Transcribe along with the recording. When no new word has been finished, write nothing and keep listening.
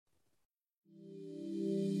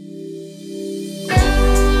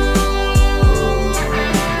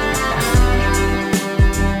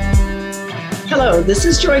Hello, this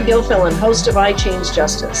is Joy Gilfilen, host of iChange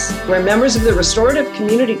Justice, where members of the Restorative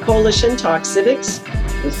Community Coalition talk civics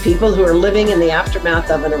with people who are living in the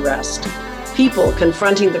aftermath of an arrest. People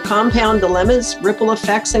confronting the compound dilemmas, ripple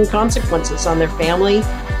effects, and consequences on their family,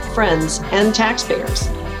 friends, and taxpayers.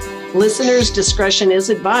 Listeners' discretion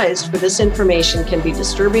is advised, for this information can be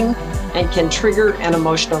disturbing and can trigger an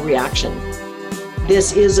emotional reaction.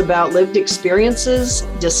 This is about lived experiences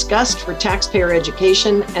discussed for taxpayer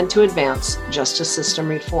education and to advance justice system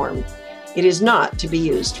reform. It is not to be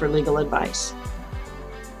used for legal advice.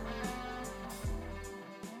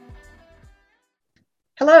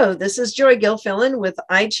 Hello, this is Joy Gilfilen with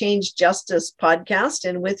iChange Justice podcast,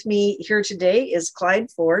 and with me here today is Clyde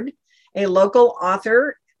Ford, a local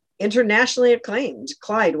author, internationally acclaimed.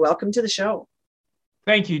 Clyde, welcome to the show.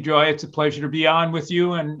 Thank you, Joy. It's a pleasure to be on with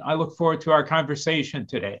you, and I look forward to our conversation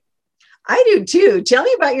today. I do too. Tell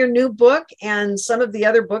me about your new book and some of the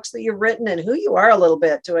other books that you've written and who you are a little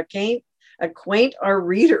bit to acquaint our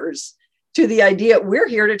readers to the idea. We're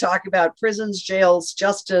here to talk about prisons, jails,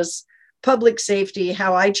 justice, public safety,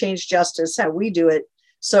 how I change justice, how we do it.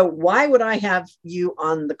 So why would I have you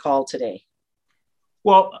on the call today?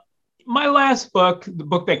 Well, my last book, the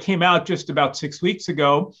book that came out just about 6 weeks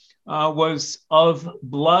ago, was Of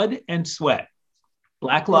Blood and Sweat,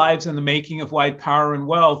 Black Lives and the Making of White Power and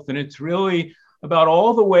Wealth. And it's really about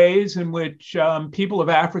all the ways in which people of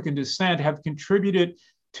African descent have contributed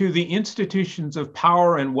to the institutions of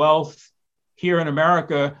power and wealth here in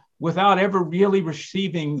America without ever really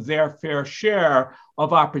receiving their fair share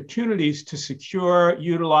of opportunities to secure,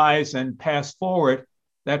 utilize, and pass forward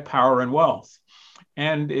that power and wealth.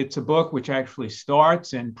 And it's a book which actually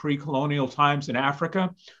starts in pre-colonial times in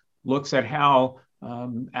Africa, looks at how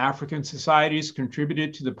African societies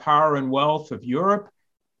contributed to the power and wealth of Europe,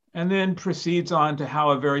 and then proceeds on to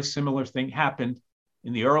how a very similar thing happened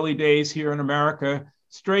in the early days here in America,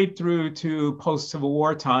 straight through to post-Civil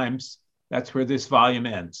War times. That's where this volume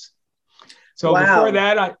ends. So wow. Before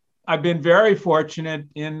that, I've been very fortunate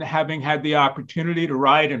in having had the opportunity to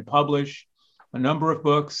write and publish a number of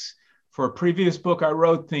books. For a previous book I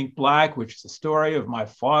wrote, Think Black, which is the story of my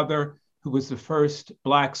father, who was the first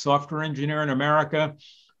Black software engineer in America.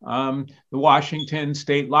 The Washington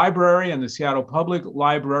State Library and the Seattle Public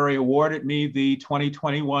Library awarded me the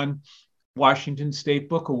 2021 Washington State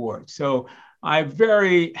Book Award. So I'm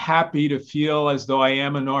very happy to feel as though I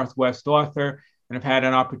am a Northwest author and have had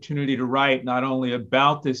an opportunity to write not only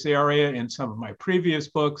about this area in some of my previous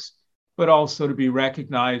books, but also to be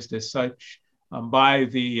recognized as such by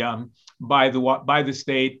the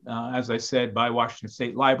state, as I said, by Washington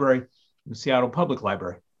State Library, the Seattle Public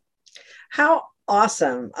Library. How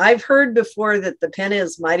awesome. I've heard before that the pen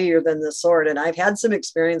is mightier than the sword, and I've had some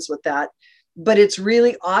experience with that, but it's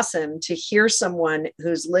really awesome to hear someone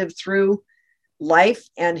who's lived through life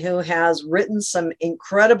and who has written some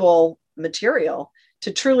incredible material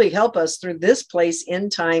to truly help us through this place in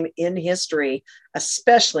time in history,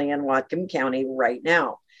 especially in Whatcom County right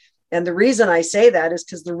now. And the reason I say that is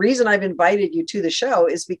because the reason I've invited you to the show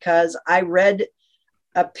is because I read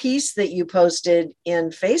a piece that you posted in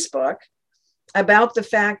Facebook about the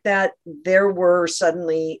fact that there were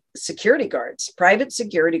suddenly security guards, private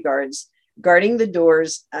security guards, guarding the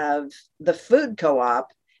doors of the food co-op,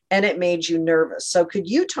 and it made you nervous. So could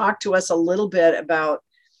you talk to us a little bit about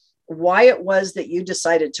why it was that you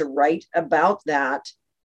decided to write about that?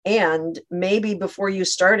 And maybe before you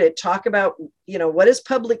started, talk about, what does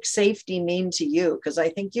public safety mean to you? Because I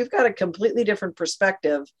think you've got a completely different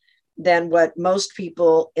perspective than what most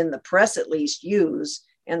people in the press at least use,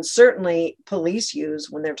 and certainly police use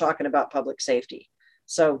when they're talking about public safety.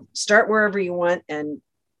 So start wherever you want and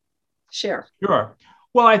share. Sure.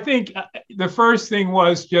 Well, I think the first thing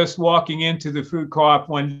was just walking into the food co-op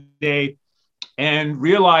one day and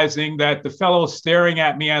realizing that the fellow staring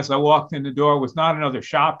at me as I walked in the door was not another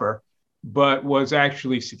shopper, but was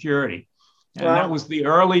actually security. And wow. That was the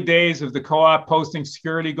early days of the co-op posting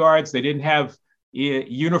security guards. They didn't have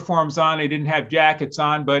uniforms on, they didn't have jackets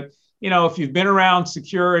on, but if you've been around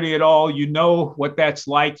security at all, you know what that's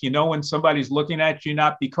like. When somebody's looking at you,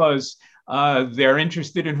 not because they're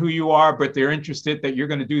interested in who you are, but they're interested that you're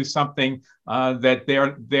going to do something that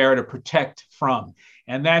they're there to protect from.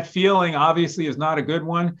 And that feeling obviously is not a good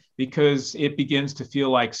one because it begins to feel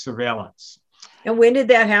like surveillance. And when did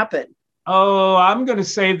that happen? Oh, I'm going to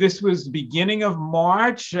say this was beginning of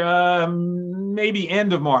March, maybe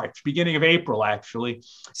end of March, beginning of April, actually.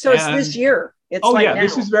 So it's this year. It's now.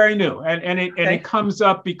 This is very new. And it comes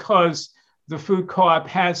up because the food co-op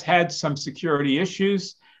has had some security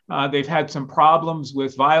issues. They've had some problems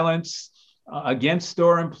with violence against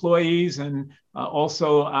store employees and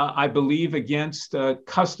also, I believe, against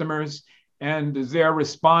customers. And their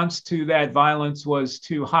response to that violence was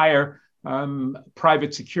to hire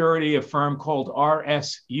private security, a firm called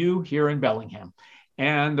RSU here in Bellingham.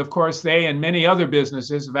 And of course, they and many other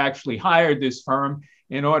businesses have actually hired this firm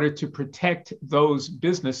in order to protect those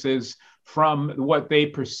businesses from what they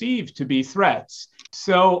perceive to be threats.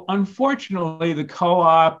 So unfortunately, the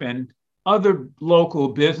co-op and other local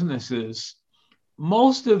businesses,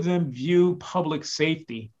 most of them view public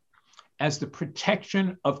safety as the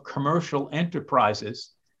protection of commercial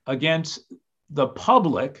enterprises against the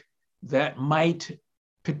public that might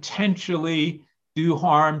potentially do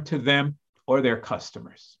harm to them or their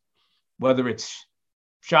customers, whether it's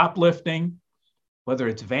shoplifting, whether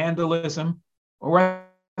it's vandalism, or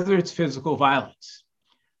whether it's physical violence.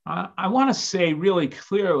 I want to say really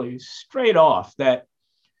clearly, straight off, that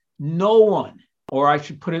no one, or I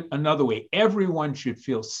should put it another way, everyone should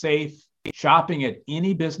feel safe shopping at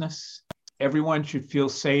any business. Everyone should feel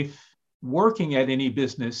safe working at any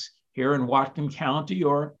business here in Whatcom County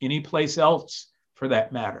or any place else for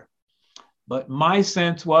that matter. But my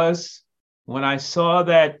sense was, when I saw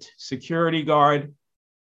that security guard,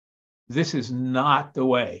 this is not the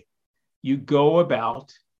way you go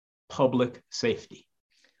about public safety.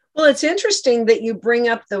 Well, it's interesting that you bring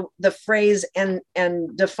up the phrase and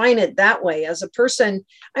define it that way. As a person,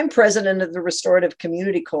 I'm president of the Restorative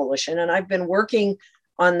Community Coalition, and I've been working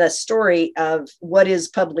on the story of what is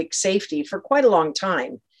public safety for quite a long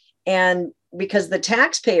time. And because the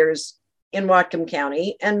taxpayers in Whatcom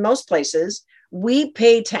County and most places, we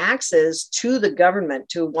pay taxes to the government,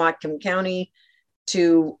 to Whatcom County,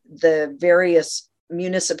 to the various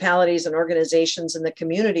municipalities and organizations in the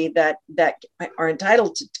community that are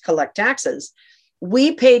entitled to collect taxes.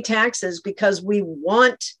 We pay taxes because we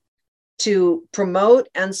want to promote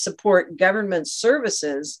and support government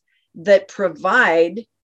services that provide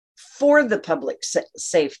for the public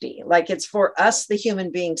safety. Like, it's for us, the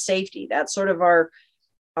human being safety. That's sort of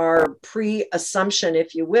our pre-assumption,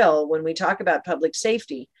 if you will, when we talk about public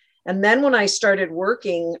safety. And then when I started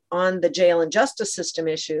working on the jail and justice system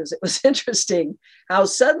issues, it was interesting how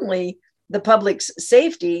suddenly the public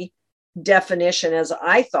safety definition, as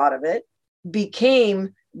I thought of it,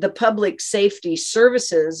 became the public safety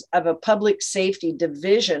services of a public safety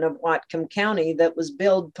division of Whatcom County that was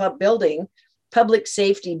building public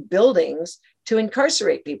safety buildings to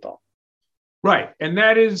incarcerate people. Right. And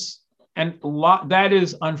that is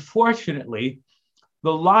unfortunately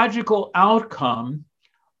the logical outcome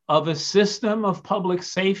of a system of public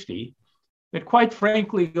safety that, quite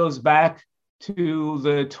frankly, goes back to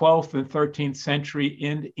the 12th and 13th century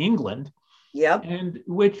in England, and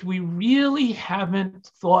which we really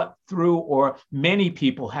haven't thought through, or many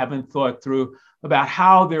people haven't thought through, about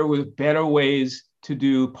how there were better ways to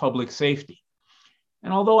do public safety.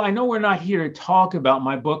 And although I know we're not here to talk about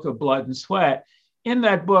my book of Blood and Sweat, in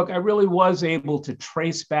that book, I really was able to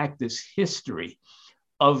trace back this history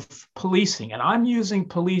of policing. And I'm using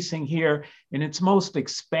policing here in its most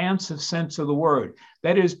expansive sense of the word.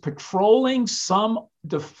 That is, patrolling some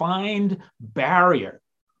defined barrier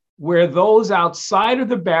where those outside of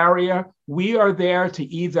the barrier, we are there to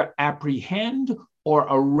either apprehend or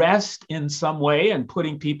arrest in some way. And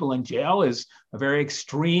putting people in jail is a very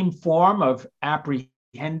extreme form of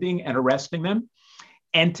apprehending and arresting them.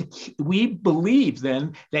 And we believe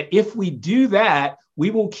then that if we do that,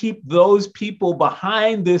 we will keep those people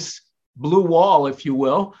behind this blue wall, if you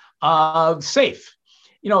will, safe.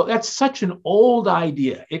 You know, that's such an old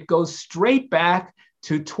idea. It goes straight back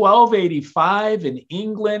to 1285 in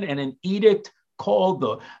England and an edict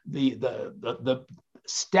called the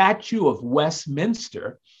Statute of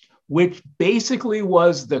Westminster, which basically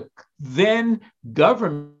was the then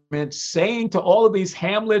government saying to all of these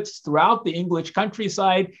hamlets throughout the English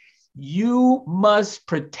countryside, you must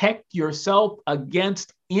protect yourself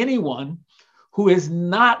against anyone who is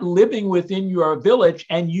not living within your village,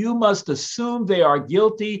 and you must assume they are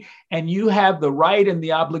guilty, and you have the right and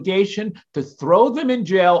the obligation to throw them in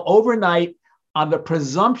jail overnight on the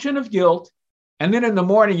presumption of guilt, and then in the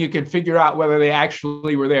morning you can figure out whether they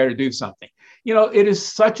actually were there to do something. You know, it is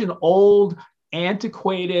such an old,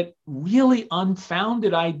 antiquated, really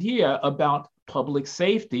unfounded idea about public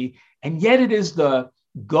safety, and yet it is the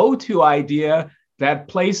go-to idea that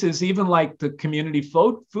places even like the community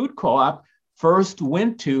food co-op first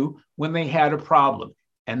went to when they had a problem.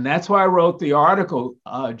 And that's why I wrote the article,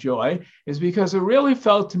 Joy, is because it really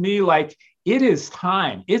felt to me like it is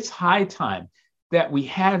time, it's high time that we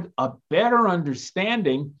had a better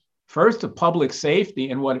understanding, first of public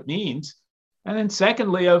safety and what it means, and then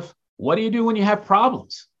secondly of what do you do when you have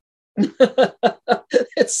problems?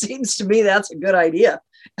 it seems to me that's a good idea,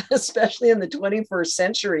 especially in the 21st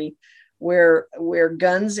century where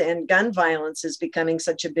guns and gun violence is becoming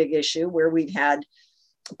such a big issue, where we've had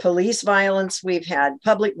police violence, we've had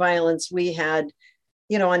public violence, we had,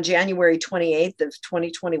 on January 28th of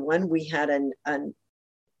 2021, we had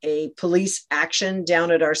a police action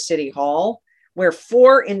down at our city hall where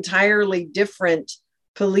 4 entirely different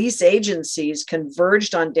police agencies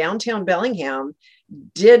converged on downtown Bellingham,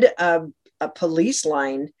 did a police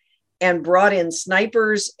line, and brought in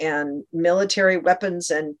snipers and military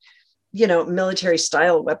weapons and military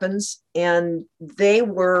style weapons. And they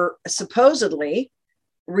were supposedly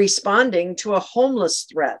responding to a homeless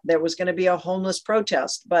threat. There was going to be a homeless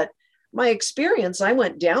protest. But my experience, I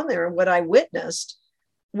went down there, and what I witnessed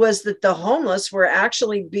was that the homeless were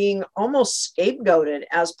actually being almost scapegoated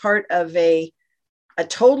as part of a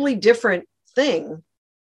totally different thing.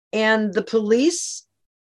 And the police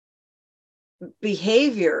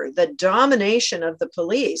behavior, the domination of the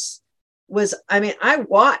police was, I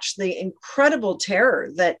watched the incredible terror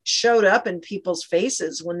that showed up in people's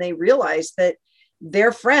faces when they realized that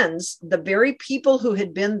their friends, the very people who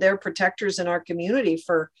had been their protectors in our community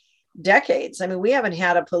for decades. We haven't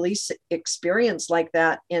had a police experience like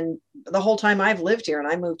that in the whole time I've lived here, and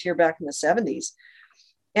I moved here back in the 70s.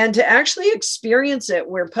 And to actually experience it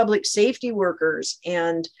where public safety workers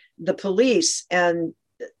and the police and,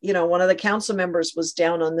 one of the council members was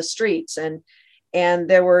down on the streets, and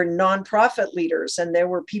there were nonprofit leaders, and there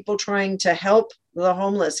were people trying to help the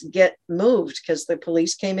homeless get moved because the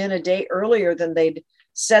police came in a day earlier than they'd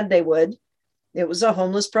said they would. It was a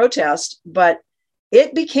homeless protest, but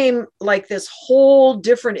it became like this whole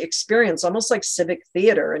different experience, almost like civic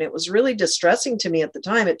theater. And it was really distressing to me at the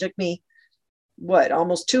time. It took me,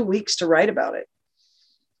 almost 2 weeks to write about it.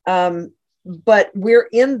 But we're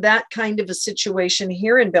in that kind of a situation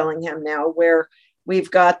here in Bellingham now, where we've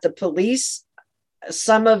got the police.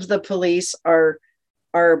 Some of the police are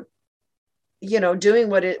doing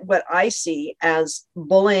what I see as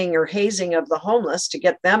bullying or hazing of the homeless to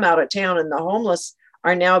get them out of town. And the homeless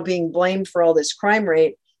are now being blamed for all this crime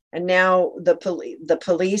rate. And now the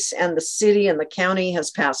police and the city and the county has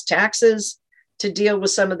passed taxes to deal with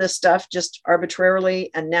some of this stuff just arbitrarily.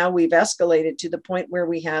 And now we've escalated to the point where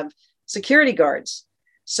we have security guards.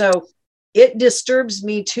 So it disturbs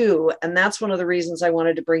me too. And that's one of the reasons I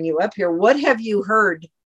wanted to bring you up here. What have you heard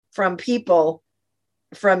from people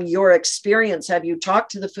from your experience? Have you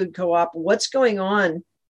talked to the food co-op? What's going on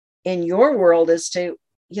in your world as to,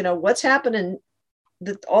 what's happening,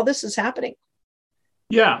 that all this is happening?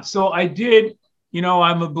 Yeah, so I did,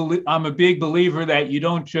 I'm a big believer that you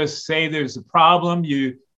don't just say there's a problem,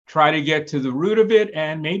 you try to get to the root of it,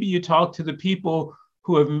 and maybe you talk to the people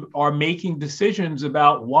who are making decisions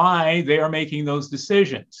about why they are making those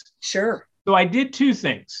decisions. Sure. So I did 2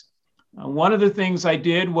 things. One of the things I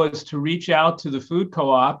did was to reach out to the food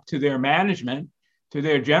co-op, to their management, to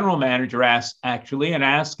their general manager actually, and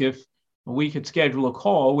ask if we could schedule a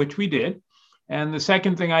call, which we did. And the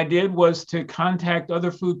second thing I did was to contact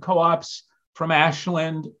other food co-ops from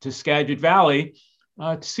Ashland to Skagit Valley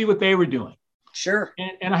to see what they were doing. Sure.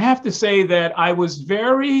 And I have to say that I was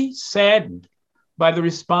very saddened by the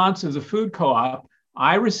response of the food co-op.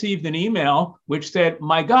 I received an email which said,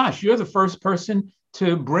 my gosh, you're the first person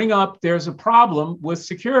to bring up there's a problem with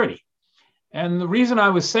security. And the reason I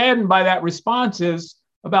was saddened by that response is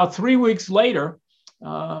about 3 weeks later,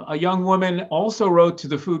 a young woman also wrote to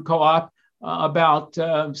the food co-op about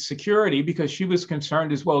security because she was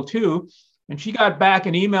concerned as well too. And she got back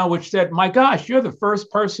an email which said, my gosh, you're the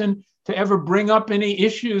first person to ever bring up any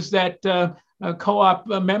issues that co-op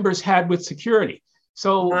members had with security.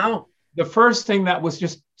 So wow. The first thing that was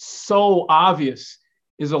just so obvious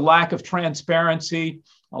is a lack of transparency,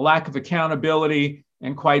 a lack of accountability,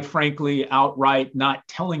 and quite frankly, outright not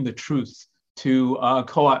telling the truth to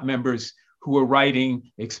co-op members who were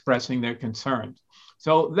writing, expressing their concerns.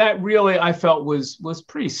 So that really, I felt was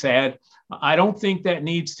pretty sad. I don't think that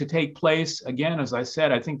needs to take place. Again, as I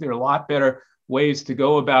said, I think there are a lot better ways to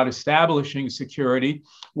go about establishing security.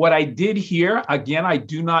 What I did hear, again, I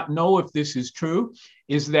do not know if this is true,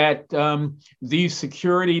 is that these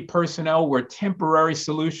security personnel were temporary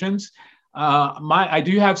solutions. I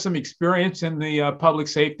do have some experience in the public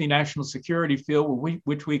safety, national security field,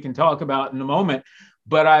 which we can talk about in a moment.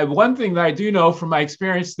 But one thing that I do know from my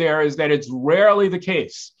experience there is that it's rarely the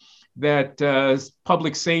case that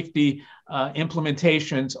public safety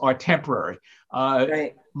implementations are temporary.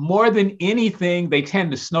 Right. More than anything, they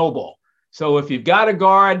tend to snowball. So if you've got a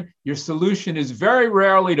guard, your solution is very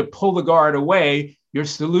rarely to pull the guard away. Your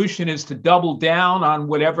solution is to double down on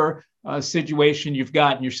whatever situation you've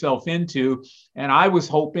gotten yourself into. And I was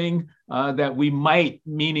hoping that we might,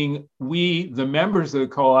 meaning we, the members of the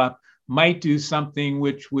co-op, might do something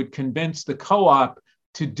which would convince the co-op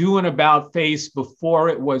to do an about face before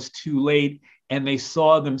it was too late and they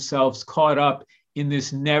saw themselves caught up in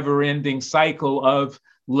this never-ending cycle of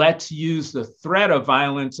let's use the threat of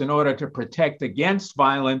violence in order to protect against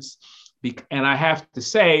violence. And I have to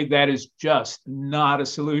say that is just not a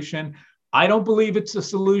solution. I don't believe it's a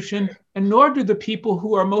solution, and nor do the people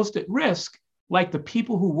who are most at risk, like the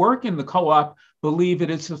people who work in the co-op, believe it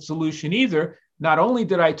is a solution either. Not only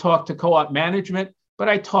did I talk to co-op management, but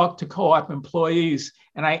I talked to co-op employees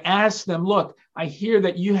and I asked them, look, I hear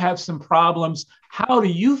that you have some problems. How do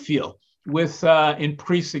you feel with in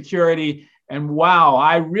pre-security? And wow,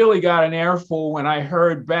 I really got an airful when I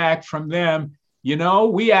heard back from them, you know,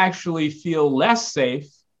 we actually feel less safe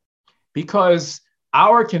because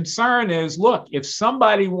our concern is, look, if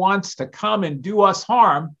somebody wants to come and do us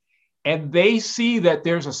harm and they see that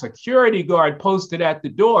there's a security guard posted at the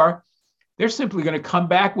door, they're simply going to come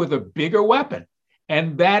back with a bigger weapon.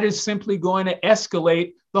 And that is simply going to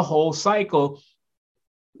escalate the whole cycle.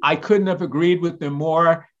 I couldn't have agreed with them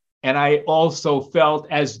more. And I also felt,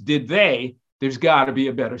 as did they, there's got to be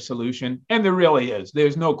a better solution. And there really is.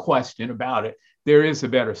 There's no question about it. There is a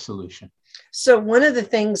better solution. So one of the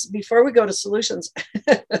things, before we go to solutions,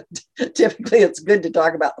 typically it's good to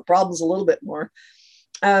talk about the problems a little bit more.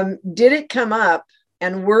 Did it come up,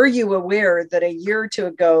 and were you aware that a year or two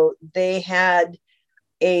ago, they had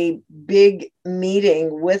a big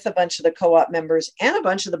meeting with a bunch of the co-op members and a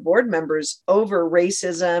bunch of the board members over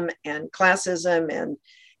racism and classism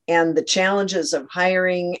and the challenges of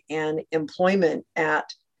hiring and employment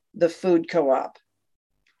at the food co-op?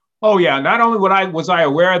 Oh yeah, not only was I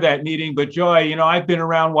aware of that meeting, but Joy, you know, I've been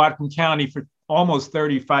around Whatcom County for almost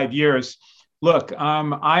 35 years. Look,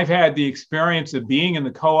 I've had the experience of being in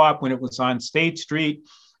the co-op when it was on State Street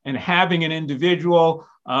and having an individual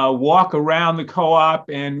walk around the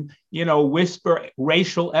co-op and, you know, whisper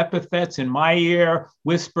racial epithets in my ear,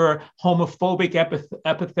 whisper homophobic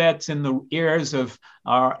epithets in the ears of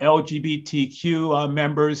our LGBTQ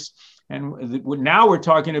members. And now we're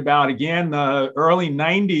talking about, again, the early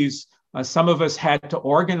 90s, some of us had to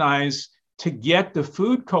organize to get the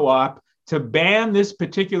food co-op to ban this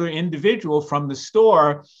particular individual from the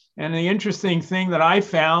store. And the interesting thing that I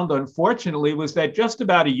found, unfortunately, was that just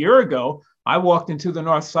about a year ago, I walked into the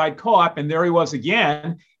Northside Co-op and there he was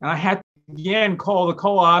again. And I had to again call the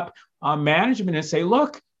co-op management and say,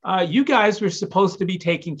 look, you guys were supposed to be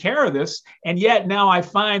taking care of this. And yet now I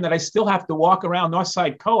find that I still have to walk around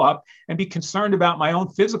Northside Co-op and be concerned about my own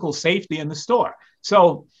physical safety in the store.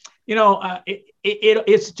 So, you know,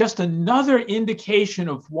 it's just another indication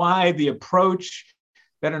of why the approach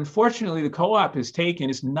that unfortunately the co-op has taken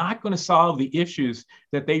is not going to solve the issues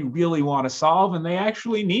that they really want to solve and they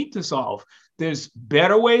actually need to solve. There's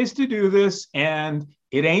better ways to do this, and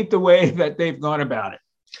it ain't the way that they've gone about it.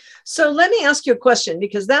 So let me ask you a question,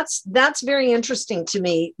 because that's very interesting to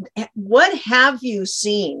me. What have you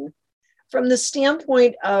seen from the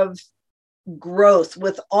standpoint of growth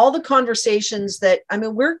with all the conversations that, I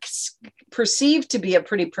mean, we're perceived to be a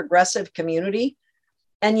pretty progressive community,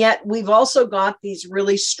 and yet we've also got these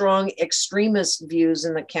really strong extremist views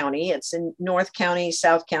in the county. It's in North County,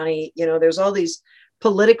 South County, you know, there's all these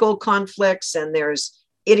political conflicts and there's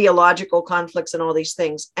ideological conflicts and all these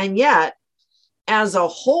things. And yet, as a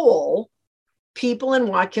whole, people in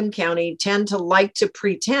Whatcom County tend to like to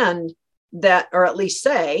pretend that, or at least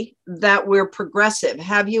say that we're progressive.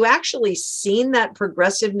 Have you actually seen that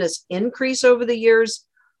progressiveness increase over the years?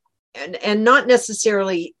 And not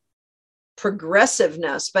necessarily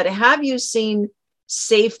progressiveness, but have you seen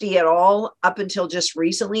safety at all up until just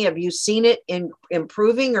recently? Have you seen it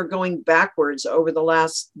improving or going backwards over the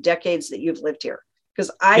last decades that you've lived here? Because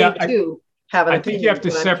I think you have to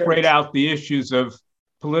separate out the issues of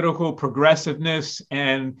political progressiveness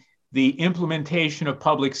and the implementation of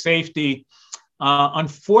public safety.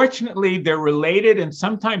 Unfortunately, they're related, and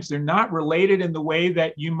sometimes they're not related in the way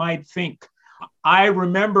that you might think. I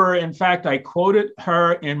remember, in fact, I quoted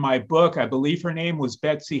her in my book. I believe her name was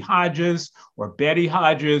Betsy Hodges or Betty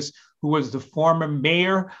Hodges, who was the former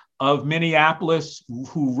mayor of Minneapolis,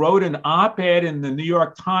 who wrote an op-ed in the New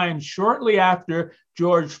York Times shortly after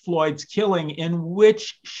George Floyd's killing, in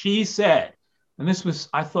which she said, and this was,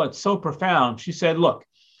 I thought, so profound. She said, look,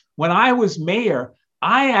 when I was mayor,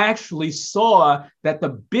 I actually saw that the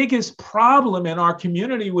biggest problem in our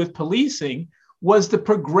community with policing was the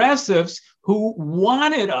progressives who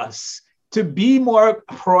wanted us to be more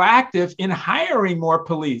proactive in hiring more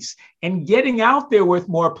police and getting out there with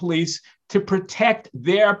more police to protect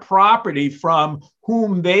their property from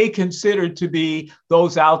whom they consider to be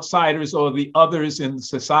those outsiders or the others in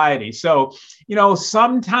society. So,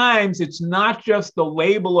 sometimes it's not just the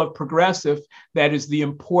label of progressive that is the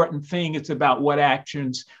important thing. It's about what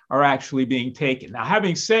actions are actually being taken. Now,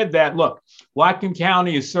 having said that, look, Whatcom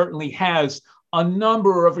County certainly has a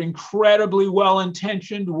number of incredibly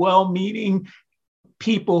well-intentioned, well-meaning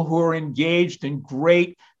people who are engaged in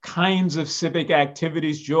great kinds of civic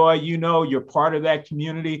activities. Joy, you're part of that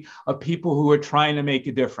community of people who are trying to make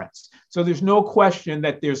a difference. So there's no question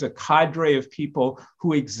that there's a cadre of people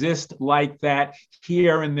who exist like that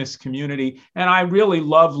here in this community. And I really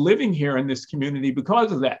love living here in this community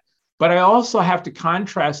because of that. But I also have to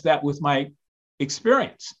contrast that with my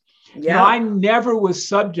experience. Yeah. I never was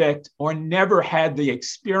subject or never had the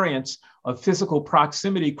experience of physical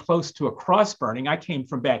proximity close to a cross burning. I came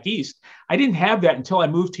from back east. I didn't have that until I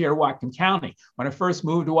moved here to Whatcom County. When I first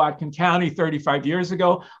moved to Whatcom County 35 years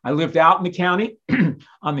ago, I lived out in the county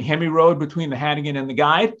on the Hemi Road between the Hannigan and the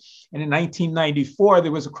Guide. And in 1994,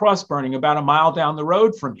 there was a cross burning about a mile down the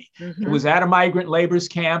road from me. Mm-hmm. It was at a migrant laborers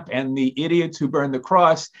camp, and the idiots who burned the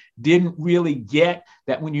cross didn't really get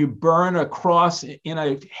that when you burn a cross in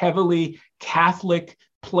a heavily Catholic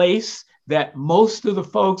place, that most of the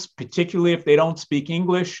folks, particularly if they don't speak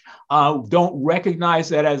English, don't recognize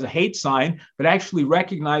that as a hate sign, but actually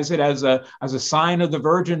recognize it as a sign of the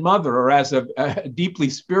Virgin Mother or as a deeply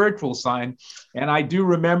spiritual sign. And I do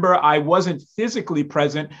remember, I wasn't physically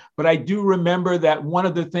present, but I do remember that one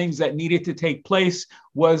of the things that needed to take place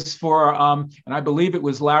was for, and I believe it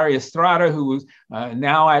was Larry Estrada, who was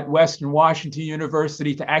now at Western Washington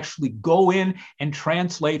University, to actually go in and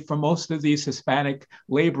translate for most of these Hispanic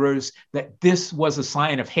laborers that this was a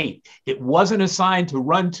sign of hate. It wasn't a sign to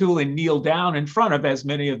run to and kneel down in front of, as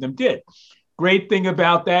many of them did. Great thing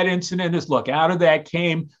about that incident is, look, out of that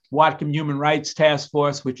came Whatcom Human Rights Task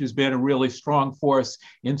Force, which has been a really strong force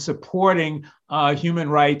in supporting human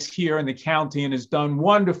rights here in the county and has done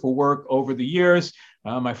wonderful work over the years.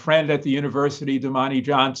 My friend at the university, Damani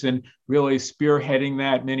Johnson, really spearheading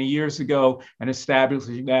that many years ago and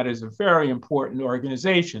establishing that as a very important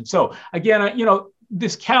organization. So again,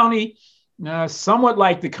 this county, somewhat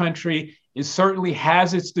like the country, certainly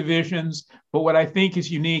has its divisions, but what I think is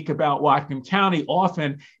unique about Whatcom County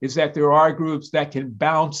often is that there are groups that can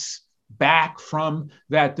bounce back from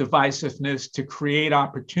that divisiveness to create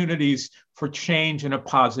opportunities for change in a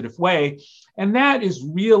positive way. And that is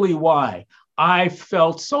really why I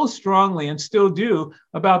felt so strongly, and still do,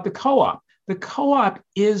 about the co-op. The co-op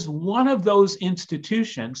is one of those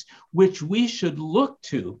institutions which we should look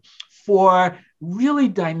to for really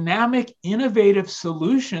dynamic, innovative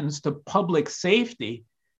solutions to public safety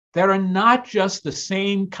that are not just the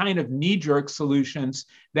same kind of knee-jerk solutions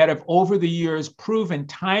that have over the years proven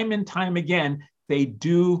time and time again they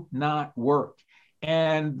do not work.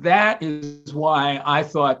 And that is why I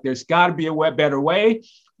thought there's got to be a better way.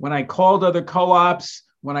 When I called other co-ops,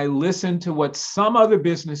 when I listened to what some other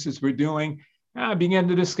businesses were doing, I began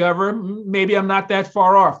to discover maybe I'm not that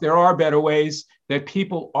far off. There are better ways, that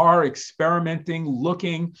people are experimenting,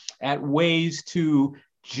 looking at ways to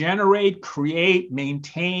generate, create,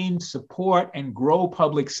 maintain, support, and grow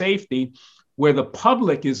public safety, where the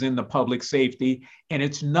public is in the public safety. And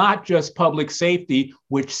it's not just public safety,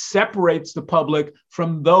 which separates the public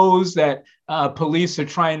from those that police are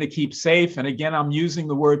trying to keep safe. And again, I'm using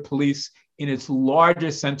the word police in its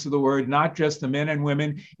largest sense of the word, not just the men and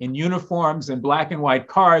women in uniforms and black and white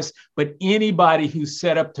cars, but anybody who's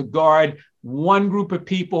set up to guard one group of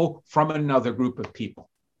people from another group of people.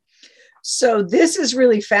 So this is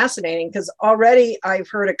really fascinating, because already I've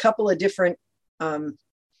heard a couple of different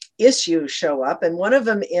issues show up. And one of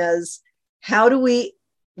them is, how do we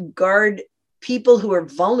guard people who are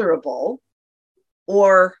vulnerable,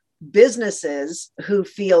 or businesses who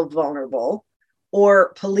feel vulnerable,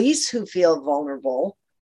 or police who feel vulnerable,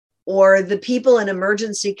 or the people in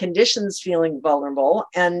emergency conditions feeling vulnerable?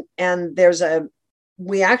 And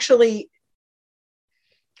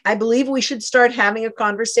I believe we should start having a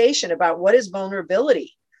conversation about what is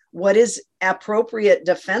vulnerability, what is appropriate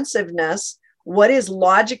defensiveness, what is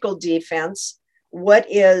logical defense, what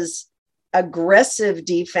is aggressive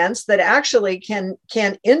defense that actually can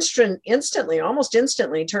almost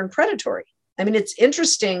instantly turn predatory. I mean, it's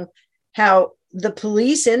interesting how the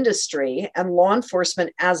police industry and law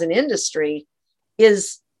enforcement as an industry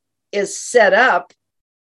is set up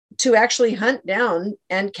to actually hunt down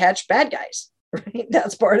and catch bad guys. Right?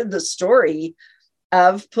 That's part of the story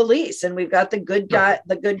of police. And we've got the good guy,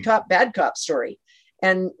 the good cop, bad cop story.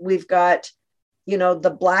 And we've got,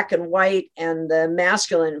 the black and white and the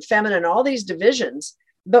masculine and feminine, all these divisions.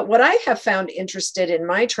 But what I have found interested in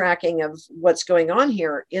my tracking of what's going on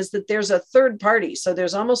here is that there's a third party. So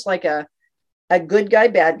there's almost like a good guy,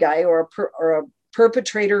 bad guy, or a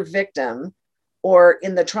perpetrator victim, or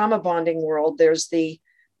in the trauma bonding world, there's the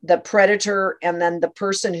predator and then the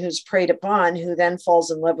person who's preyed upon, who then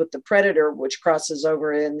falls in love with the predator, which crosses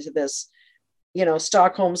over into this,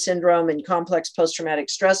 Stockholm syndrome and complex post-traumatic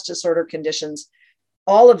stress disorder conditions.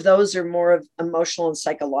 All of those are more of emotional and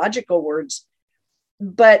psychological words.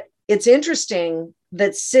 But it's interesting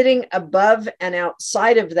that sitting above and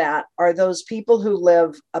outside of that are those people who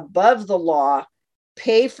live above the law,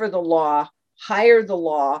 pay for the law, hire the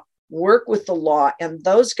law, work with the law, and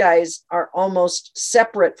those guys are almost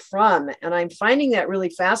separate from. And I'm finding that really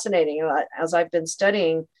fascinating as I've been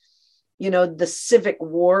studying, the civic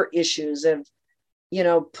war issues of,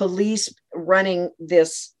 police running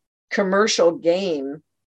this commercial game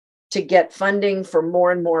to get funding for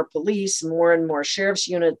more and more police, more and more sheriff's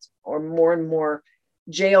units, or more and more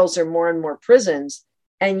jails, or more and more prisons.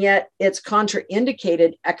 And yet it's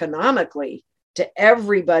contraindicated economically to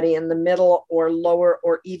everybody in the middle or lower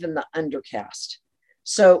or even the undercast.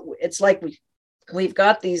 So it's like we've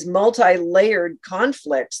got these multi-layered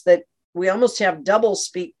conflicts that we almost have double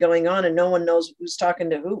speak going on, and no one knows who's talking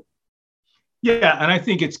to who. Yeah, and I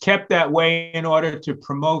think it's kept that way in order to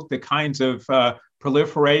promote the kinds of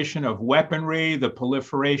proliferation of weaponry, the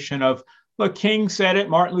proliferation of, look, King said it,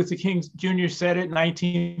 Martin Luther King Jr. said it in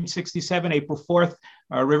 1967, April 4th,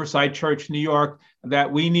 Riverside Church, New York,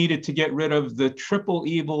 that we needed to get rid of the triple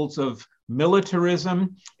evils of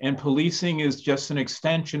militarism, and policing is just an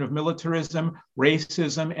extension of militarism,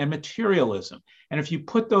 racism, and materialism. And if you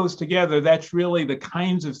put those together, that's really the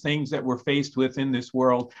kinds of things that we're faced with in this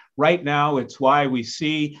world. Right now, it's why we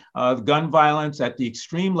see gun violence at the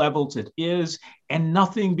extreme levels it is, and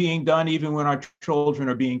nothing being done even when our children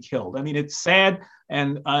are being killed. I mean, it's sad.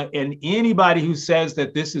 And anybody who says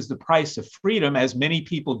that this is the price of freedom, as many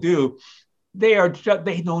people do, they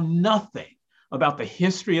know nothing about the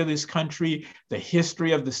history of this country, the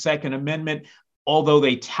history of the Second Amendment, although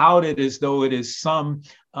they tout it as though it is some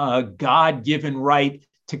God-given right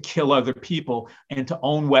to kill other people and to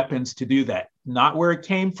own weapons to do that. Not where it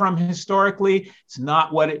came from historically. It's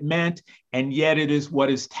not what it meant. And yet it is what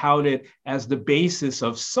is touted as the basis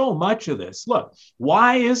of so much of this. Look,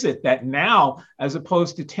 why is it that now, as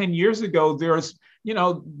opposed to 10 years ago, there's,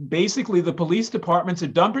 basically the police departments are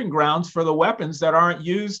dumping grounds for the weapons that aren't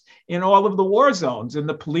used in all of the war zones. And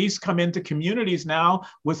the police come into communities now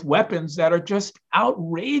with weapons that are just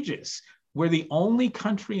outrageous. We're the only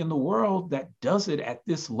country in the world that does it at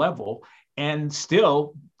this level and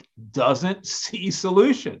still doesn't see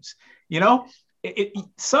solutions.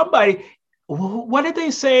 Somebody, what did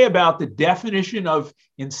they say about the definition of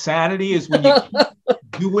insanity is when you keep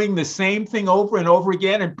doing the same thing over and over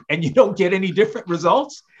again and you don't get any different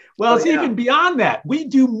results? Well, it's even beyond that. We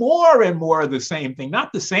do more and more of the same thing,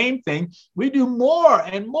 not the same thing. We do more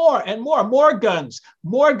and more and more guns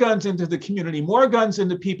into the community, more guns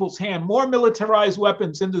into people's hands, more militarized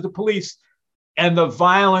weapons into the police. And the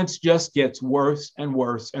violence just gets worse and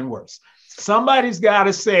worse and worse. Somebody's got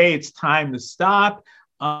to say it's time to stop.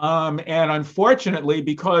 And unfortunately,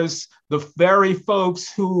 because the very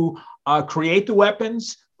folks who create the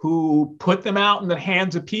weapons, who put them out in the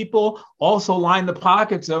hands of people, also line the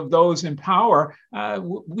pockets of those in power,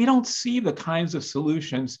 we don't see the kinds of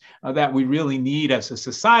solutions that we really need as a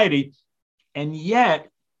society. And yet,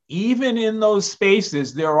 even in those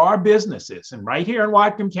spaces, there are businesses. And right here in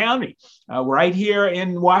Whatcom County, right here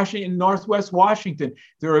in Washington, Northwest Washington,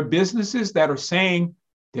 there are businesses that are saying,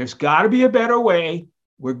 there's got to be a better way.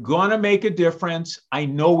 We're going to make a difference. I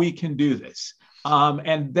know we can do this.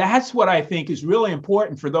 And that's what I think is really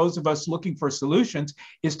important for those of us looking for solutions,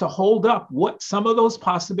 is to hold up what some of those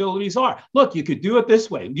possibilities are. Look, you could do it this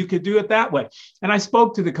way. You could do it that way. And I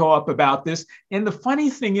spoke to the co-op about this. And the funny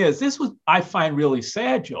thing is, this was, I find really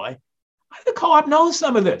sad, Joy. The co-op knows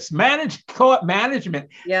some of this. Co-op management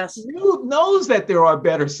knows that there are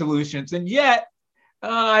better solutions. And yet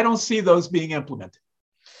I don't see those being implemented.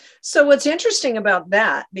 So what's interesting about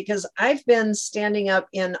that, because I've been standing up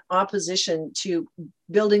in opposition to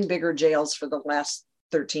building bigger jails for the last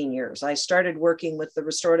 13 years. I started working with the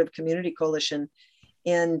Restorative Community Coalition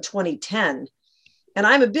in 2010, and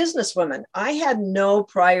I'm a businesswoman. I had no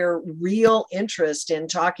prior real interest in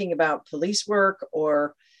talking about police work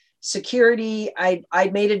or security.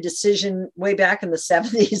 I made a decision way back in the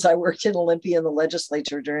 70s. I worked in Olympia in the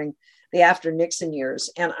legislature during the after Nixon years.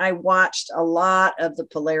 And I watched a lot of the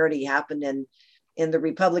polarity happen in the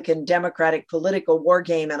Republican Democratic political war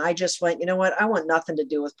game. And I just went, you know what? I want nothing to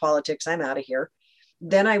do with politics. I'm out of here.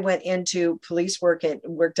 Then I went into police work and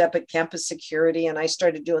worked up at campus security, and I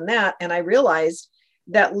started doing that. And I realized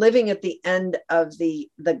that living at the end of the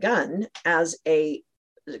gun as a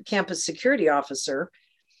campus security officer,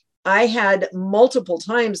 I had multiple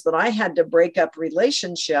times that I had to break up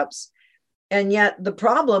relationships. And yet the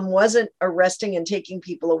problem wasn't arresting and taking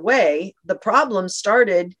people away. The problem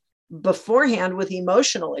started beforehand with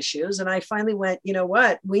emotional issues. And I finally went, you know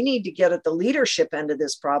what? We need to get at the leadership end of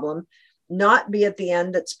this problem, not be at the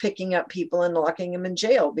end that's picking up people and locking them in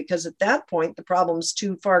jail, because at that point, the problem's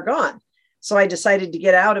too far gone. So I decided to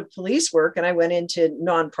get out of police work, and I went into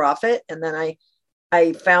nonprofit. And then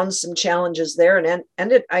I found some challenges there, and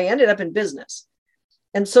I ended up in business.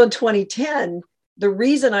 And so in 2010, the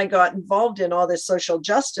reason I got involved in all this social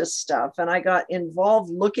justice stuff, and I got involved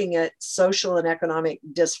looking at social and economic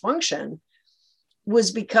dysfunction,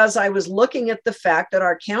 was because I was looking at the fact that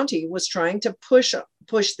our county was trying to push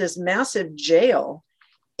this massive jail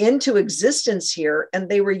into existence here. And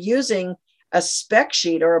they were using a spec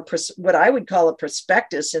sheet, or what I would call a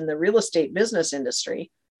prospectus in the real estate business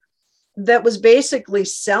industry, that was basically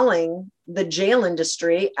selling the jail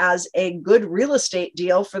industry as a good real estate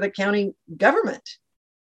deal for the county government.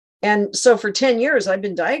 And so for 10 years, I've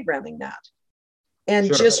been diagramming that.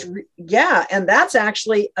 And and that's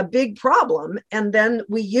actually a big problem. And then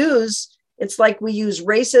it's like we use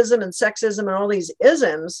racism and sexism and all these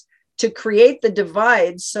isms to create the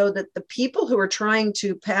divide, so that the people who are trying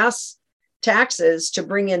to pass taxes to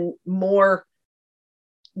bring in more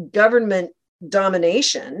government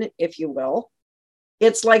domination, if you will,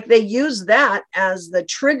 it's like they use that as the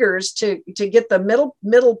triggers to get the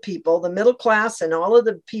middle people, the middle class, and all of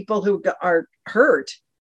the people who are hurt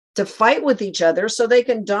to fight with each other so they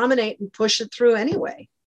can dominate and push it through anyway.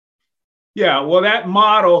 Yeah, well, that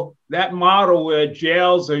model where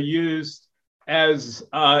jails are used as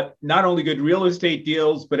not only good real estate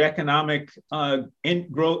deals, but economic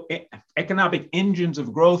engines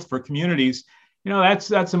of growth for communities.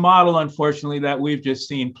 That's a model, unfortunately, that we've just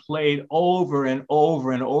seen played over and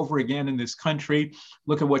over and over again in this country.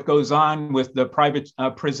 Look at what goes on with the private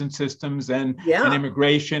prison systems and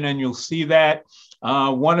immigration, and you'll see that.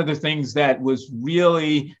 One of the things that was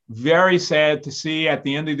really very sad to see at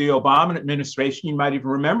the end of the Obama administration, you might even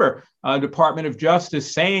remember Department of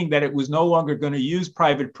Justice saying that it was no longer going to use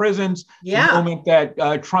private prisons. The moment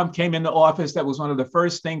that Trump came into office, that was one of the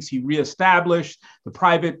first things he reestablished. The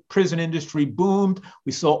private prison industry boomed.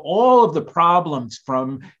 We saw all of the problems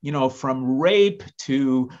from rape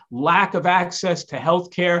to lack of access to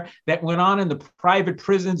healthcare that went on in the private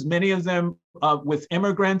prisons, many of them with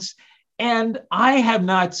immigrants. And I have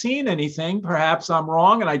not seen anything. Perhaps I'm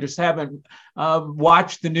wrong, and I just haven't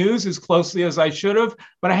watched the news as closely as I should have.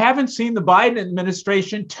 But I haven't seen the Biden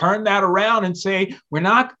administration turn that around and say, we're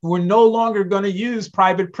no longer going to use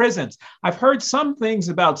private prisons. I've heard some things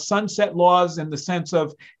about sunset laws in the sense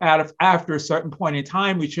of after a certain point in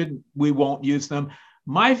time, we won't use them.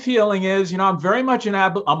 My feeling is, I'm very much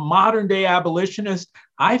a modern day abolitionist.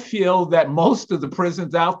 I feel that most of the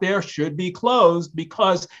prisons out there should be closed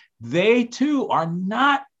because they too are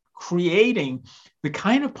not creating the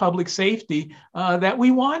kind of public safety that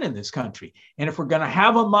we want in this country. And if we're going to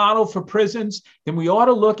have a model for prisons, then we ought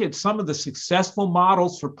to look at some of the successful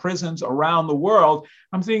models for prisons around the world.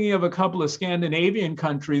 I'm thinking of a couple of Scandinavian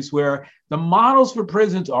countries where the models for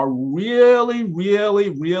prisons are really,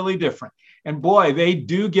 really, really different. And boy, they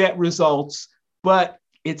do get results, but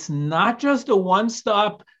it's not just a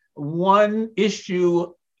one-stop,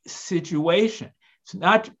 one-issue situation. It's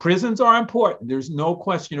not, prisons are important. There's no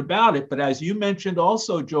question about it. But as you mentioned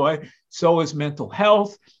also, Joy, so is mental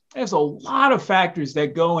health. There's a lot of factors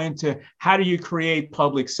that go into how do you create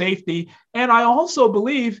public safety. And I also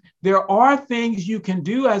believe there are things you can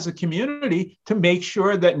do as a community to make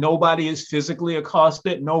sure that nobody is physically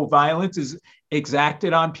accosted, no violence is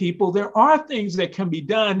exacted on people. There are things that can be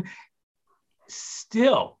done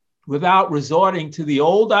still without resorting to the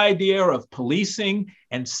old idea of policing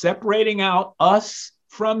and separating out us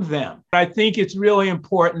from them. I think it's really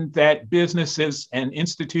important that businesses and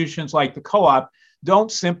institutions like the co-op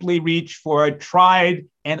don't simply reach for a tried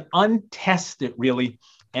and untested, really,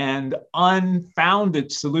 and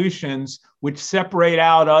unfounded solutions which separate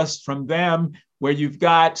out us from them, where you've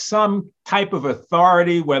got some type of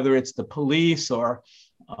authority, whether it's the police or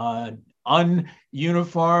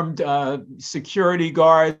ununiformed security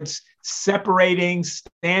guards,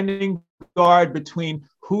 standing guard between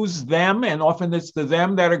who's them, and often it's the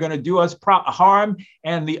them that are going to do us harm,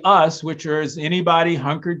 and the us, which is anybody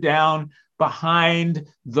hunkered down behind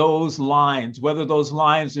those lines, whether those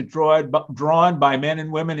lines are drawn by men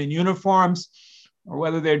and women in uniforms or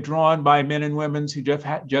whether they're drawn by men and women who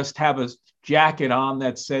just have a jacket on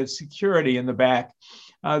that says security in the back.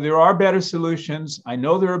 There are better solutions. I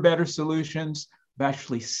know there are better solutions. I've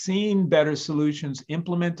actually seen better solutions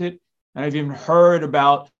implemented. And I've even heard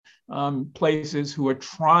about places who are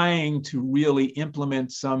trying to really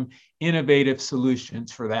implement some innovative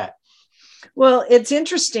solutions for that. Well, it's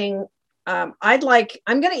interesting. I'm going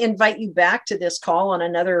to invite you back to this call on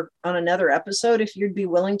another episode, if you'd be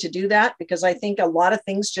willing to do that, because I think a lot of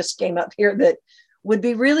things just came up here that would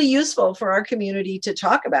be really useful for our community to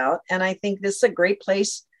talk about. And I think this is a great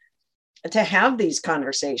place to have these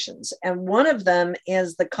conversations. And one of them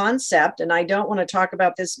is the concept, and I don't want to talk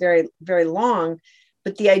about this very, very long,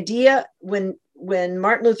 but the idea when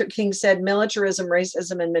Martin Luther King said militarism,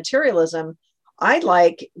 racism, and materialism, I'd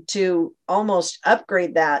like to almost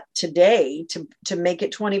upgrade that today to make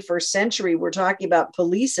it 21st century. We're talking about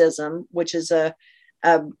policeism, which is a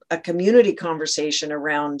community conversation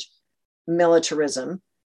around militarism,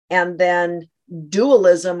 and then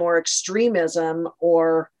dualism or extremism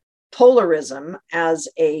or polarism as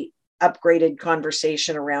a upgraded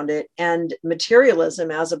conversation around it, and materialism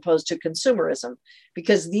as opposed to consumerism,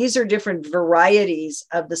 because these are different varieties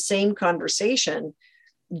of the same conversation,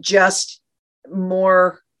 just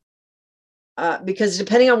more because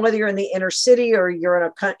depending on whether you're in the inner city or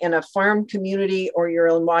you're in a farm community or you're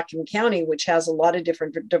in Whatcom County, which has a lot of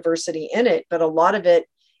different diversity in it, but a lot of it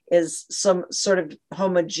is some sort of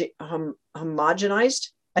homogenized,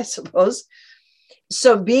 I suppose.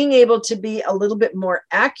 So being able to be a little bit more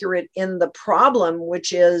accurate in the problem,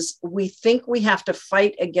 which is we think we have to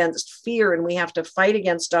fight against fear and we have to fight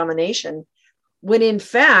against domination, when in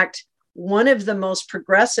fact, one of the most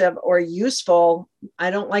progressive or useful,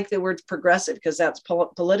 I don't like the word progressive because that's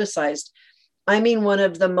politicized. I mean, one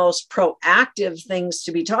of the most proactive things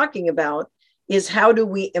to be talking about is how do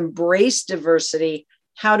we embrace diversity?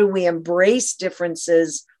 How do we embrace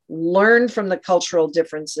differences, learn from the cultural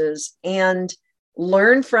differences, and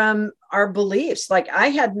learn from our beliefs? Like, I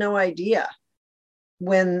had no idea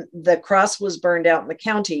when the cross was burned out in the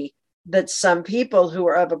county that some people who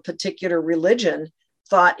are of a particular religion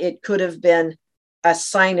thought it could have been a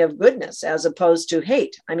sign of goodness as opposed to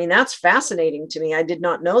hate. I mean, that's fascinating to me. I did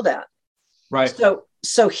not know that. Right.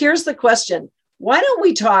 So here's the question. Why don't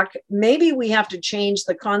we talk, maybe we have to change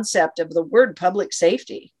the concept of the word public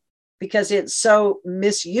safety because it's so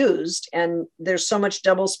misused and there's so much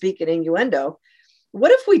double speak and innuendo.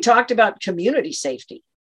 What if we talked about community safety?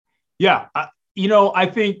 Yeah. I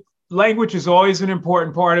think language is always an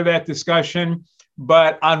important part of that discussion,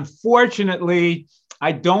 but unfortunately,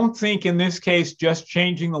 I don't think in this case, just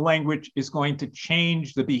changing the language is going to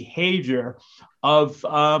change the behavior of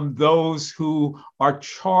those who are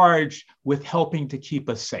charged with helping to keep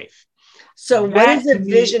us safe. So what is a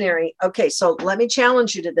visionary? Okay, so let me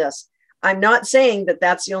challenge you to this. I'm not saying that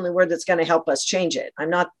that's the only word that's going to help us change it. I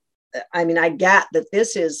get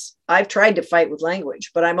that I've tried to fight with language,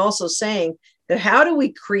 but I'm also saying that how do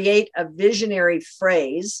we create a visionary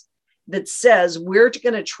phrase that says we're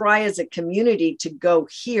going to try as a community to go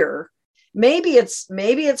here? Maybe it's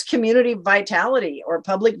community vitality or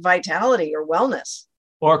public vitality or wellness.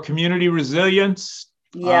 Or community resilience.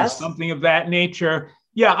 Yes. Something of that nature.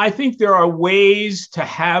 Yeah, I think there are ways to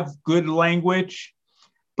have good language.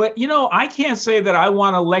 But, I can't say that I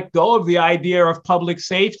want to let go of the idea of public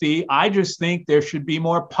safety. I just think there should be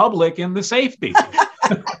more public in the safety.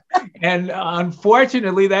 And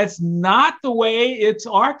unfortunately, that's not the way it's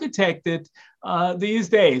architected these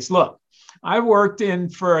days. Look, I worked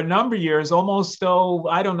for a number of years, almost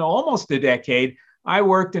a decade. I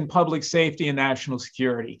worked in public safety and national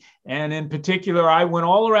security. And in particular, I went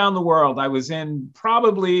all around the world. I was in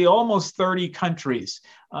probably almost 30 countries,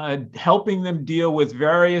 helping them deal with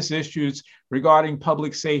various issues regarding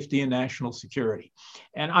public safety and national security.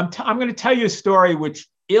 And I'm going to tell you a story which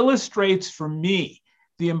illustrates for me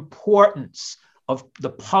the importance of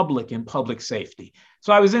the public in public safety.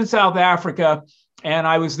 So I was in South Africa, and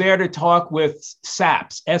I was there to talk with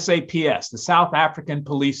SAPS, SAPS, the South African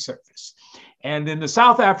Police Service. And in the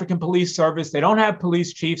South African Police Service, they don't have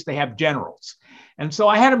police chiefs, they have generals. And so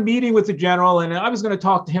I had a meeting with the general, and I was going to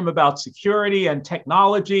talk to him about security and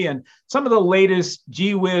technology and some of the latest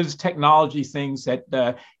gee whiz technology things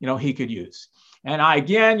that he could use. And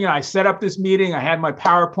I set up this meeting. I had my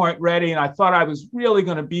PowerPoint ready, and I thought I was really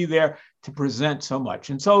going to be there to present so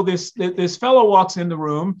much. And so this fellow walks in the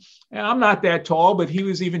room, and I'm not that tall, but he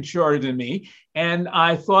was even shorter than me. And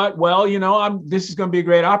I thought, well, this is going to be a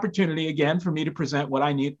great opportunity again for me to present what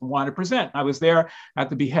I want to present. I was there at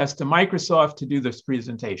the behest of Microsoft to do this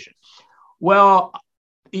presentation. Well,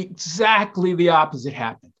 exactly the opposite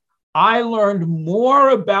happened. I learned more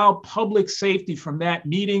about public safety from that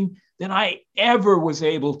meeting than I ever was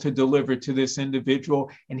able to deliver to this individual.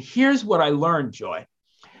 And here's what I learned, Joy.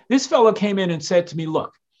 This fellow came in and said to me,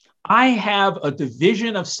 look, I have a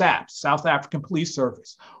division of SAP, South African Police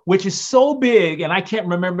Service, which is so big, and I can't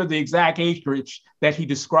remember the exact acreage that he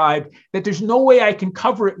described, that there's no way I can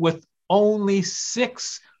cover it with only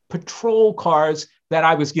 6 patrol cars that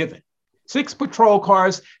I was given. 6 patrol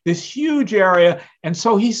cars, this huge area. And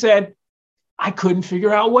so he said, I couldn't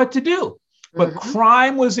figure out what to do. But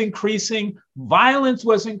crime was increasing, violence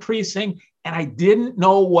was increasing, and I didn't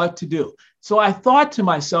know what to do. So I thought to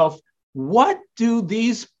myself, what do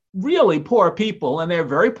these really poor people, and they're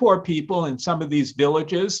very poor people in some of these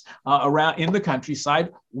villages around in the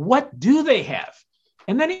countryside, what do they have?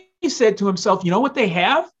 And then he said to himself, you know what they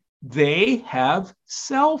have? They have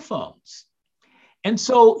cell phones. And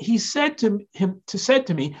so he said to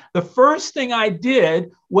me, the first thing I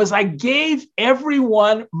did was I gave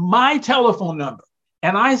everyone my telephone number.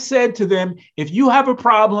 And I said to them, if you have a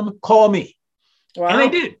problem, call me. Wow. And they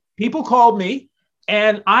did. People called me.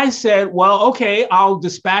 And I said, well, okay, I'll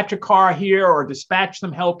dispatch a car here or dispatch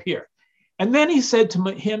some help here. And then he said to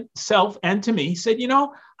himself and to me, he said, you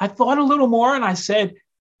know, I thought a little more and I said,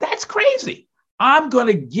 that's crazy. I'm going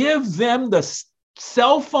to give them the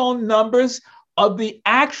cell phone numbers of the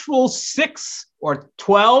actual 6 or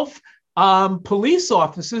 12 police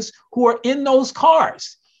officers who are in those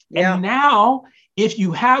cars. Yeah. And now, if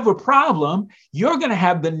you have a problem, you're going to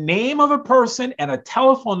have the name of a person and a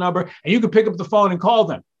telephone number, and you can pick up the phone and call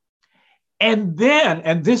them. And then,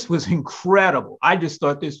 and this was incredible, I just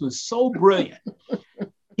thought this was so brilliant.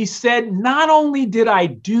 He said, not only did I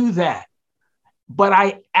do that, but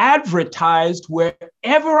I advertised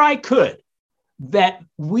wherever I could that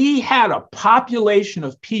we had a population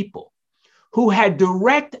of people who had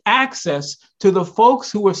direct access to the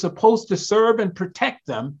folks who were supposed to serve and protect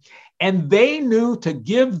them. And they knew to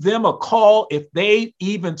give them a call if they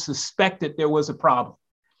even suspected there was a problem.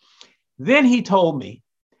 Then he told me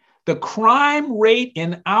the crime rate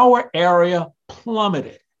in our area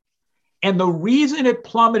plummeted. And the reason it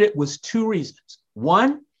plummeted was 2 reasons.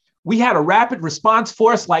 One, we had a rapid response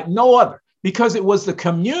force like no other, because it was the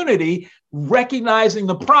community recognizing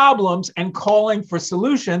the problems and calling for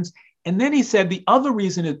solutions. And then he said the other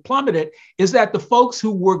reason it plummeted is that the folks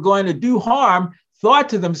who were going to do harm thought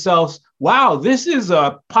to themselves, wow, this is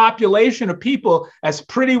a population of people that's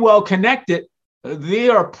pretty well connected. They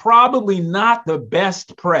are probably not the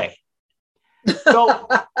best prey. So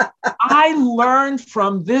I learned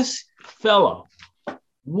from this fellow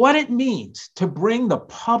what it means to bring the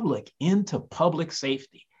public into public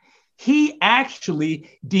safety. He actually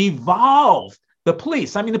devolved the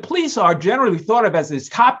police. I mean, the police are generally thought of as this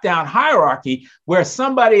top-down hierarchy where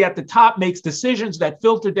somebody at the top makes decisions that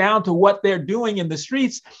filter down to what they're doing in the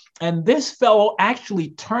streets. And this fellow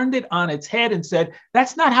actually turned it on its head and said,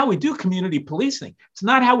 that's not how we do community policing. It's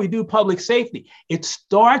not how we do public safety. It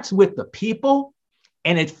starts with the people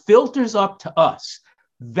and it filters up to us.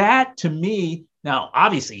 That, to me, now,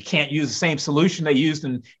 obviously, you can't use the same solution they used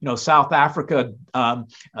in South Africa,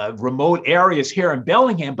 remote areas here in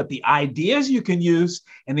Bellingham, but the ideas you can use,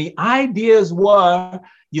 and the ideas were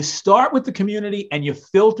you start with the community and you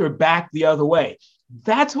filter back the other way.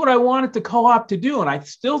 That's what I wanted the co-op to do, and I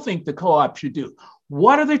still think the co-op should do.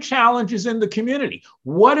 What are the challenges in the community?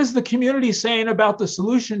 What is the community saying about the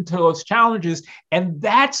solution to those challenges? And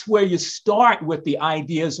that's where you start with the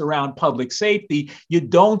ideas around public safety. You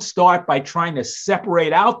don't start by trying to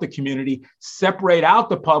separate out the community, separate out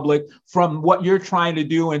the public from what you're trying to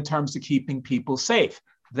do in terms of keeping people safe.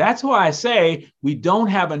 That's why I say we don't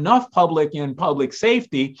have enough public in public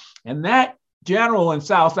safety, and that general in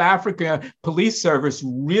South Africa police service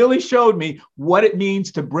really showed me what it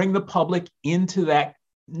means to bring the public into that,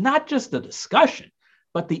 not just the discussion,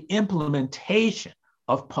 but the implementation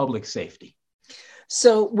of public safety.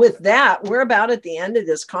 So with that, we're about at the end of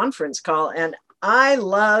this conference call, and I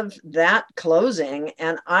love that closing,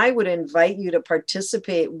 and I would invite you to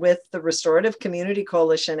participate with the Restorative Community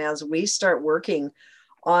Coalition as we start working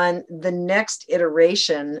on the next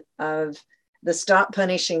iteration of the Stop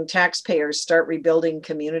Punishing Taxpayers, Start Rebuilding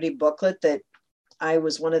community booklet that I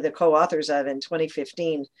was one of the co-authors of in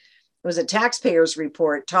 2015. It was a taxpayers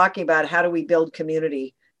report talking about how do we build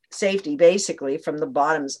community safety, basically from the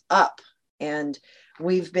bottoms up. And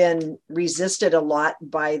we've been resisted a lot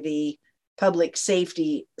by the public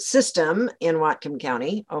safety system in Whatcom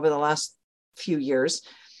County over the last few years.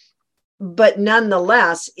 But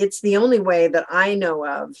nonetheless, it's the only way that I know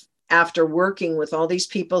of, after working with all these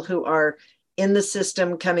people who are in the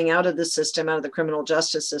system, coming out of the system, out of the criminal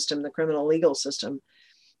justice system, the criminal legal system,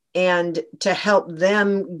 and to help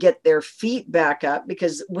them get their feet back up,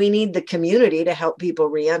 because we need the community to help people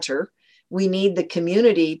reenter. We need the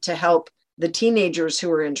community to help the teenagers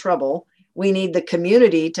who are in trouble. We need the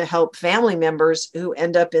community to help family members who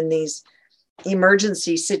end up in these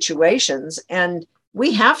emergency situations. And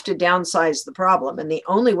we have to downsize the problem. And the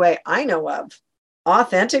only way I know of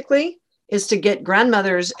authentically is to get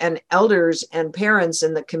grandmothers and elders and parents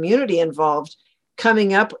in the community involved,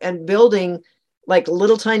 coming up and building like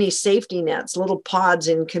little tiny safety nets, little pods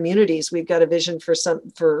in communities. We've got a vision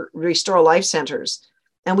for Restore Life Centers,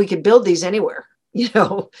 and we could build these anywhere,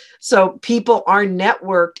 so people are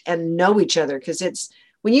networked and know each other. Because it's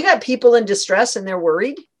when you got people in distress and they're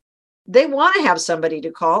worried, they want to have somebody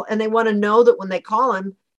to call, and they want to know that when they call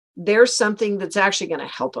them, there's something that's actually going to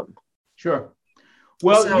help them. Sure.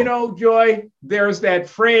 Well, Joy, there's that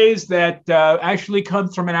phrase that actually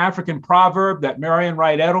comes from an African proverb that Marian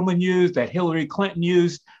Wright Edelman used, that Hillary Clinton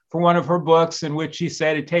used for one of her books, in which she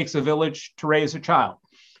said it takes a village to raise a child.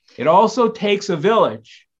 It also takes a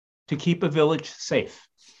village to keep a village safe.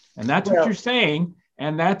 And that's what you're saying.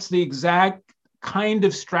 And that's the exact kind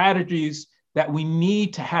of strategies that we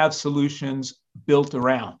need to have solutions built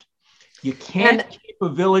around. You can't keep a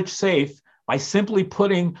village safe by simply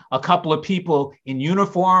putting a couple of people in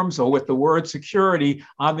uniforms or with the word security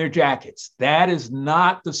on their jackets. That is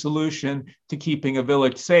not the solution to keeping a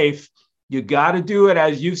village safe. You got to do it,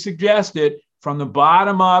 as you suggested, from the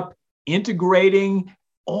bottom up, integrating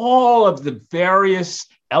all of the various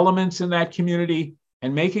elements in that community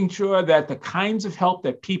and making sure that the kinds of help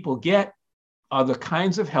that people get are the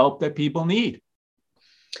kinds of help that people need.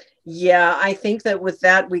 Yeah, I think that with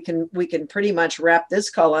that, we can pretty much wrap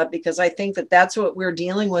this call up, because I think that that's what we're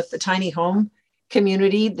dealing with, the tiny home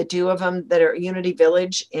community, the two of them that are Unity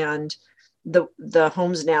Village and the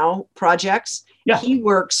Homes Now projects. Yeah. He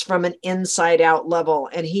works from an inside out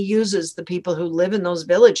level, and he uses the people who live in those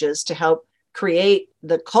villages to help create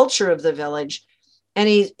the culture of the village. And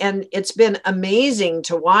it's been amazing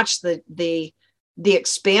to watch the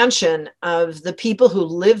expansion of the people who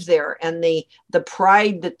live there, and the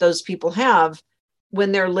pride that those people have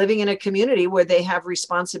when they're living in a community where they have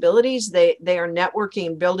responsibilities. They are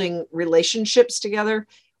networking, building relationships together.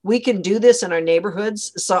 We can do this in our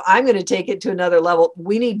neighborhoods. So I'm going to take it to another level.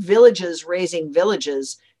 We need villages raising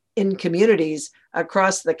villages in communities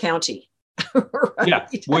across the county. Right? Yeah,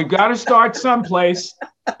 we've got to start someplace.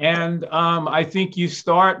 And I think you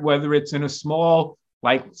start, whether it's in a small,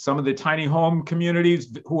 like some of the tiny home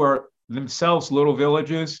communities who are themselves little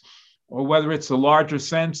villages, or whether it's a larger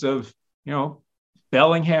sense of,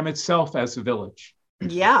 Bellingham itself as a village.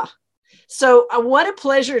 Yeah. So what a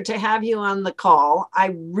pleasure to have you on the call.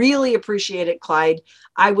 I really appreciate it, Clyde.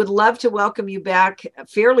 I would love to welcome you back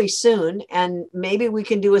fairly soon, and maybe we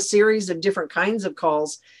can do a series of different kinds of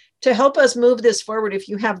calls to help us move this forward. If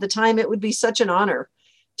you have the time, it would be such an honor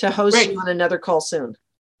to host you on another call soon.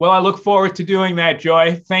 Well, I look forward to doing that,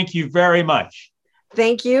 Joy. Thank you very much.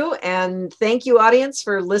 Thank you. And thank you, audience,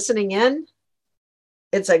 for listening in.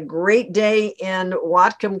 It's a great day in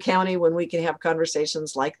Whatcom County when we can have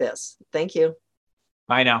conversations like this. Thank you.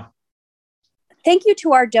 Bye now. Thank you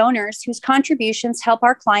to our donors whose contributions help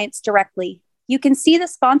our clients directly. You can see the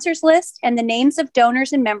sponsors list and the names of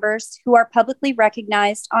donors and members who are publicly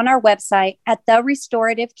recognized on our website at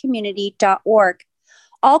therestorativecommunity.org.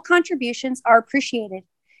 All contributions are appreciated.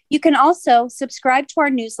 You can also subscribe to our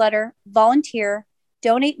newsletter, volunteer,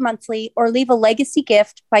 donate monthly, or leave a legacy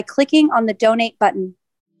gift by clicking on the donate button.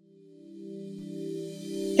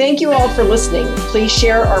 Thank you all for listening. Please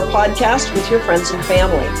share our podcast with your friends and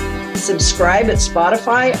family. Subscribe at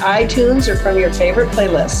Spotify, iTunes, or from your favorite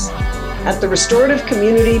playlists. At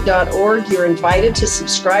therestorativecommunity.org, you're invited to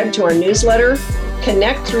subscribe to our newsletter,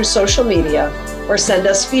 connect through social media, or send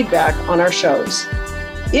us feedback on our shows.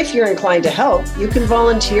 If you're inclined to help, you can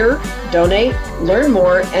volunteer, donate, learn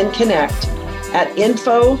more, and connect at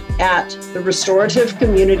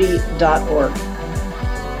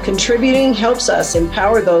info@therestorativecommunity.org. Contributing helps us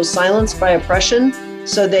empower those silenced by oppression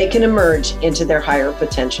so they can emerge into their higher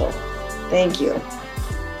potential. Thank you.